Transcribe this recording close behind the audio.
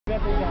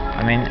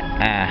I'm in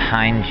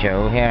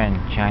Hangzhou here in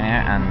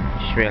China,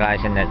 and just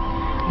realising that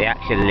the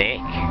actual lake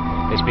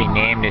has been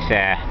named as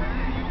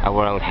a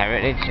World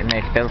Heritage, and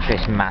they've built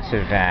this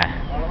massive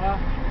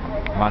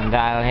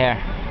mondial here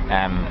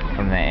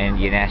from the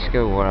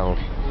UNESCO World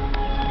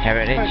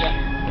Heritage.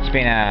 It's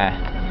been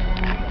a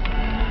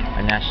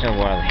National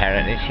World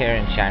Heritage here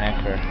in China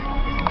for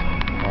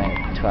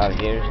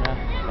 12 years now.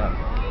 So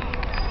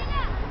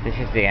this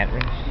is the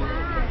entrance,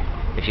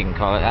 if you can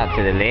call it that,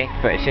 to the lake,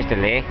 but it's just a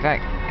lake,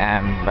 like,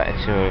 but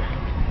it's a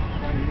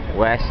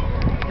West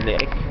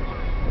Lake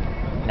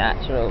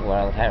Natural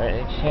World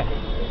Heritage here.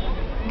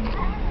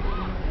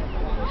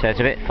 So it's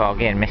a bit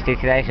foggy and misty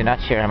today, so not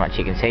sure how much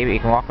you can see, but you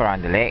can walk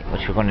around the lake,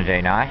 which we're going to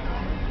do now.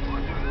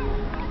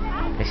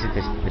 This is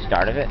the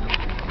start of it.